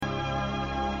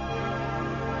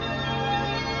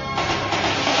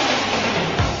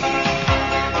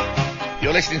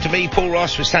You're listening to me, Paul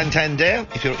Ross, with Santander.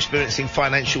 If you're experiencing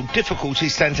financial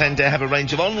difficulties, Santander have a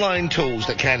range of online tools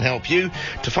that can help you.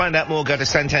 To find out more, go to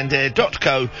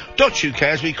santander.co.uk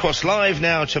as we cross live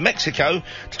now to Mexico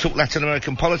to talk Latin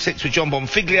American politics with John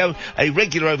Bonfiglio, a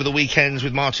regular over the weekends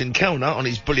with Martin Kellner on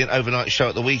his brilliant overnight show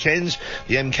at the weekends,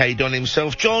 the MK Don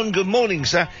himself. John, good morning,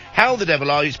 sir. How the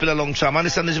devil are you? It's been a long time. I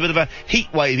understand there's a bit of a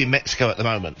heat wave in Mexico at the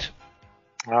moment.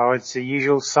 Oh, it's the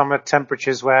usual summer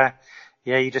temperatures where,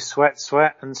 yeah, you just sweat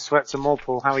and sweat some more,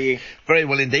 Paul. How are you? Very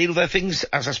well indeed, although things,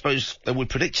 as I suppose they would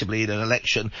predictably in an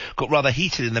election, got rather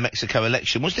heated in the Mexico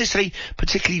election. Was this a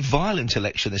particularly violent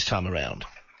election this time around?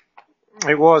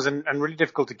 It was, and really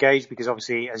difficult to gauge because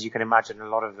obviously, as you can imagine, a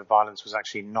lot of the violence was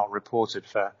actually not reported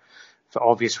for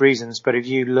obvious reasons. But if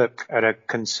you look at a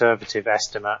conservative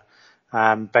estimate,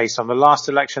 based on the last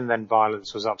election, then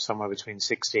violence was up somewhere between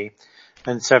 60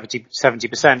 and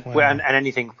 70%. Wow. And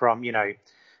anything from,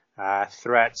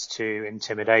 threats to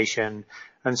intimidation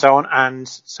and so on, and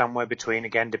somewhere between,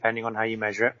 again, depending on how you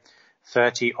measure it,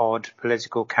 30 odd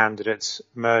political candidates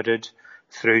murdered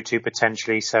through to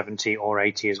potentially 70 or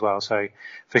 80 as well. So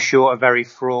for sure, a very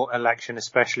fraught election,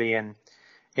 especially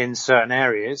in certain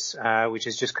areas, which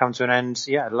has just come to an end,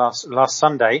 last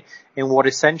Sunday in what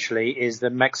essentially is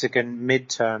the Mexican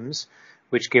midterms,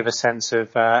 which give a sense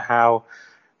of how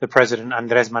the President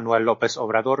Andrés Manuel López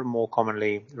Obrador, more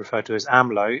commonly referred to as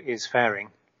AMLO, is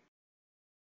faring.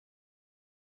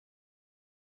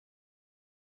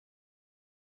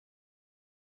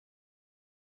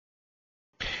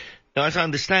 Now, as I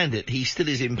understand it, he still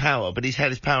is in power, but he's had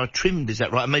his power trimmed, is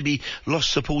that right? And maybe lost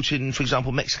support in, for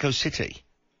example, Mexico City?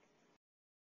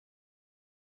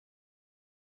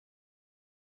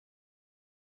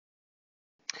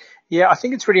 Yeah, I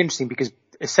think it's really interesting because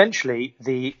essentially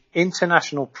the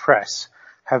international press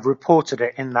have reported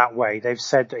it in that way. They've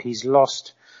said that he's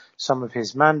lost some of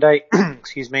his mandate, that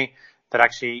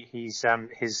actually he's,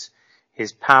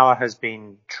 his power has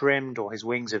been trimmed or his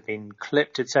wings have been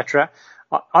clipped, etc.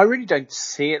 I really don't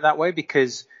see it that way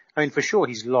because, for sure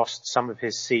he's lost some of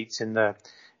his seats in the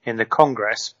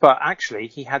Congress, but actually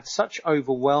he had such an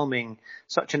overwhelming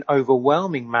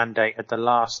mandate at the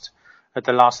last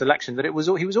election that he was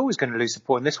always going to lose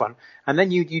support in this one. And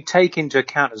then you take into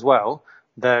account as well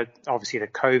obviously the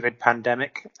COVID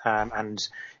pandemic, and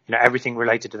everything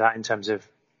related to that in terms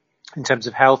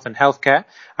of health and healthcare,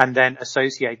 and then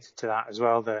associated to that as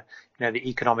well the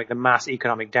mass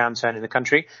economic downturn in the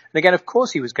country. And again, of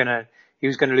course, he was going to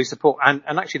lose support. And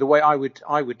actually, the way I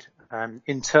would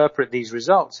interpret these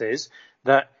results is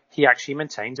that he actually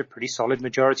maintains a pretty solid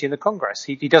majority in the Congress.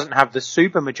 He doesn't have the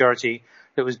super majority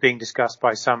that was being discussed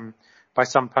by some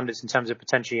pundits in terms of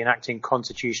potentially enacting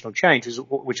constitutional change,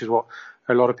 which is what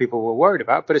a lot of people were worried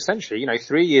about. But essentially,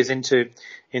 3 years into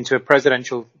a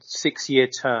presidential 6-year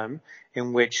term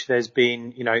in which there's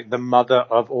been, the mother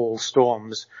of all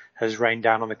storms has rained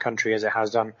down on the country as it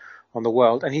has done on the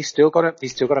world, and he's still got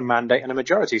a mandate and a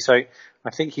majority. So I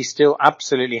think he still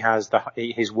absolutely has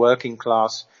his working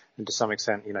class and to some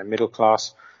extent, middle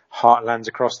class heartlands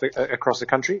across the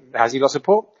country. Has he lost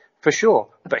support? For sure,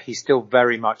 but he's still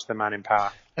very much the man in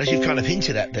power. As you've kind of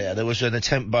hinted at there was an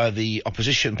attempt by the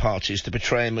opposition parties to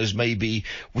portray him as maybe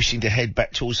wishing to head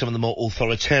back towards some of the more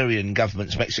authoritarian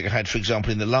governments Mexico had, for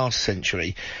example, in the last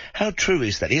century. How true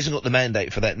is that? He hasn't got the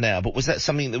mandate for that now, but was that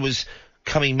something that was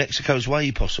coming Mexico's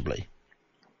way, possibly?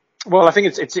 Well, I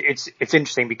think it's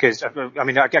interesting because,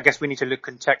 I guess we need to look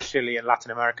contextually at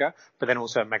Latin America, but then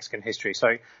also at Mexican history.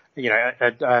 So,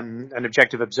 an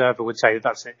objective observer would say that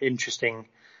that's an interesting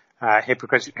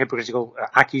hypocritical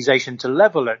accusation to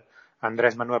level at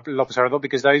Andrés Manuel López Obrador,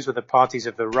 because those were the parties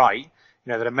of the right,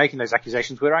 that are making those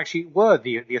accusations were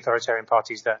the authoritarian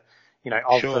parties that,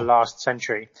 of the last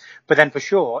century. But then for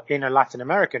sure, in a Latin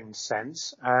American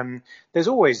sense, there's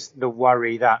always the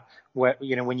worry that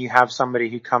when you have somebody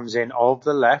who comes in of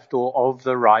the left or of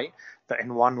the right, that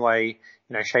in one way,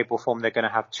 shape or form, they're going to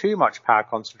have too much power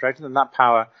concentrated, and that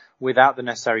power, without the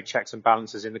necessary checks and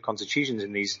balances in the constitutions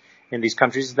in these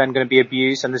countries, is then going to be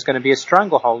abused, and there's going to be a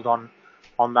stranglehold on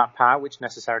that power, which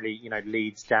necessarily,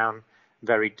 leads down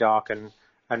very dark and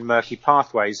murky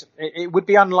pathways. It would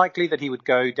be unlikely that he would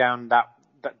go down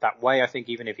that way, I think,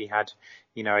 even if he had,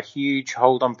 a huge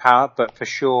hold on power, but for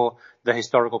sure the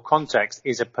historical context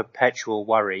is a perpetual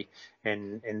worry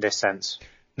in this sense.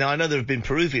 Now, I know there have been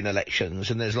Peruvian elections,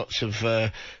 and there's lots of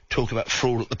talk about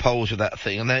fraud at the polls with that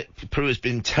thing. And Peru has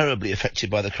been terribly affected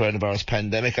by the coronavirus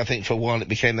pandemic. I think for a while it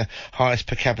became the highest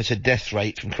per capita death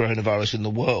rate from coronavirus in the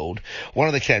world. One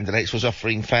of the candidates was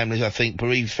offering families,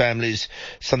 bereaved families,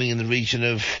 something in the region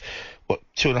of,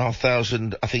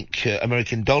 2,500, I think,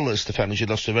 American dollars to families who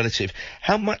lost a relative.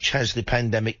 How much has the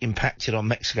pandemic impacted on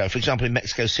Mexico? For example, in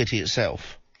Mexico City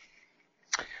itself?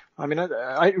 I mean,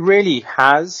 it really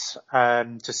has,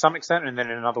 to some extent, and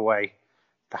then in another way,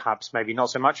 perhaps maybe not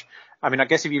so much. I mean, I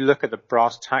guess if you look at the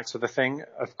brass tacks of the thing,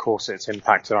 of course it's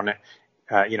impacted on it,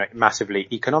 massively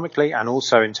economically, and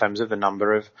also in terms of the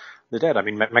number of the dead. I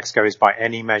mean, Mexico is by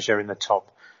any measure in the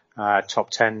top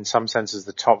 10, in some senses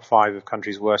the top 5 of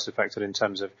countries worst affected in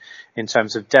terms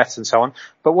of deaths and so on.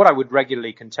 But what I would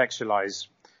regularly contextualize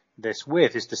this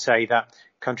with is to say that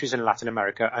countries in Latin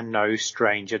America are no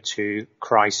stranger to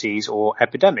crises or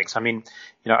epidemics. I mean,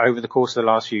 over the course of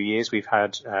the last few years, we've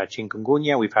had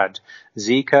chikungunya, we've had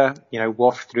Zika,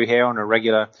 waft through here on a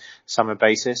regular summer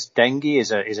basis. Dengue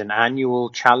is an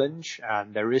annual challenge.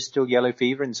 There is still yellow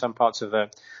fever in some parts of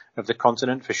the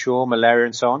continent for sure, malaria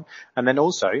and so on. And then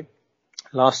also,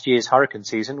 last year's hurricane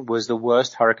season was the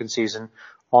worst hurricane season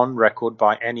on record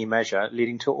by any measure,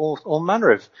 leading to all manner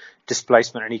of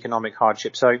displacement and economic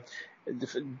hardship. So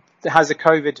has the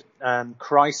COVID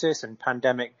crisis and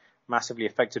pandemic massively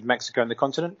affected Mexico and the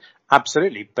continent?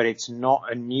 Absolutely, but it's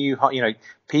not a new,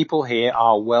 people here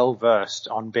are well versed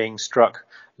on being struck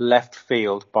left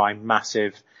field by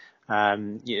massive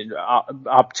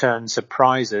upturn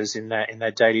surprises in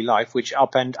their daily life, which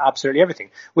upend absolutely everything,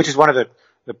 which is one of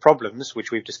the problems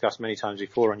which we've discussed many times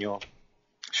before on your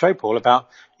show, Paul, about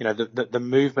the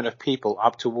movement of people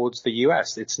up towards the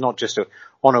US. It's not just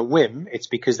on a whim, it's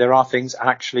because there are things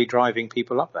actually driving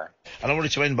people up there. And I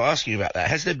wanted to end by asking you about that.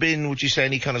 Has there been, would you say,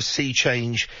 any kind of sea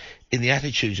change in the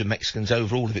attitudes of Mexicans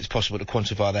overall, if it's possible to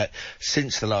quantify that,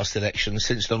 since the last election,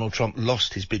 since Donald Trump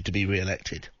lost his bid to be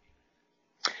re-elected?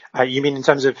 You mean in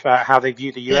terms of how they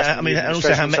view the US? Yeah, I mean, and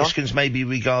also how Mexicans maybe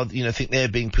think they're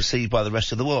being perceived by the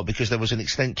rest of the world, because there was an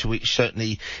extent to which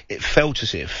certainly it felt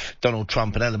as if Donald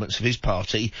Trump and elements of his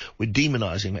party were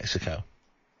demonizing Mexico.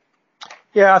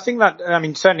 Yeah, I think that,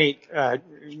 certainly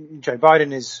Joe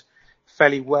Biden is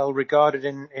fairly well regarded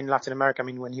in Latin America. I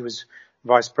mean, when he was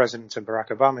vice president to Barack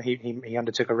Obama, he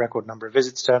undertook a record number of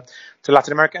visits to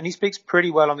Latin America, and he speaks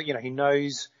pretty well on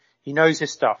he knows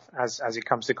his stuff as it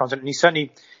comes to the continent. And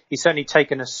he's certainly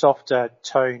taken a softer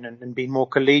tone and been more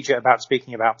collegiate about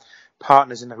speaking about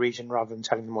partners in the region rather than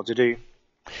telling them what to do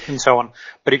and so on.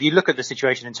 But if you look at the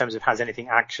situation in terms of has anything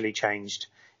actually changed,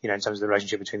 in terms of the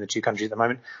relationship between the two countries at the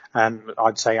moment,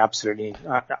 I'd say absolutely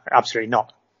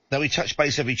not. Now, we touch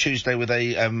base every Tuesday with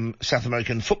a South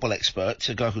American football expert,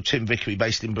 a guy called Tim Vickery,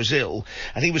 based in Brazil,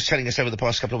 and he was telling us over the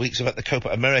past couple of weeks about the Copa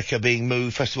America being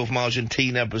moved, festival from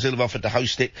Argentina. Brazil have offered to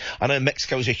host it. I know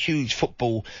Mexico is a huge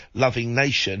football-loving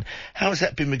nation. How has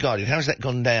that been regarded? How has that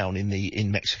gone down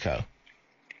in Mexico?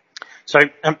 So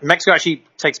Mexico actually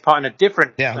takes part in a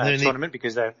different tournament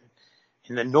because they're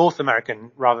in the North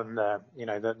American rather than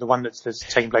the one that's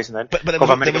taking place in the But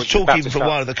there was talk even for a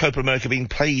while of the Copa America being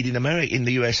played in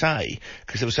the USA,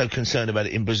 because they were so concerned about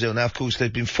it in Brazil. Now, of course,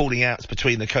 there've been falling outs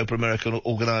between the Copa America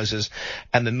organisers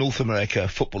and the North America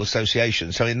Football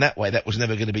Association. So in that way, that was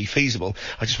never going to be feasible.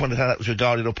 I just wondered how that was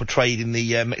regarded or portrayed in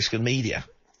the Mexican media.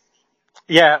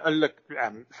 Yeah, look,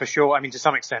 for sure. I mean, to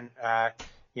some extent,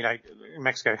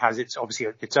 Mexico has its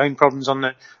own problems on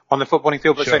the footballing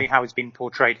field, but sure. Certainly how it's been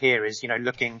portrayed here is,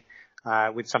 looking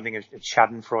with something of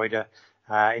Schadenfreude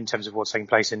in terms of what's taking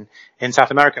place in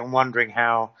South America, and wondering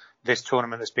how this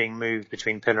tournament that's being moved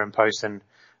between pillar and post and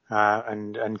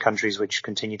countries which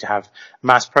continue to have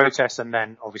mass protests, and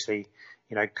then obviously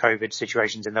COVID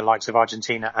situations in the likes of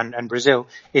Argentina and Brazil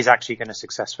is actually going to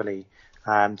successfully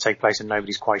take place, and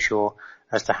nobody's quite sure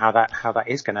as to how that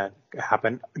is going to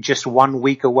happen. Just 1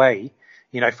 week away,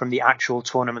 from the actual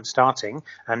tournament starting,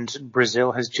 and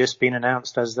Brazil has just been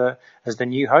announced as the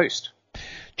new host.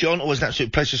 John, always an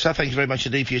absolute pleasure, sir. Thank you very much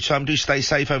indeed for your time. Do stay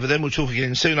safe over there. We'll talk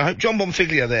again soon, I hope. John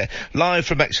Bonfiglio there, live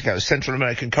from Mexico, Central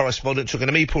American correspondent, talking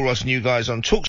to me, Paul Ross, and you guys on Talk.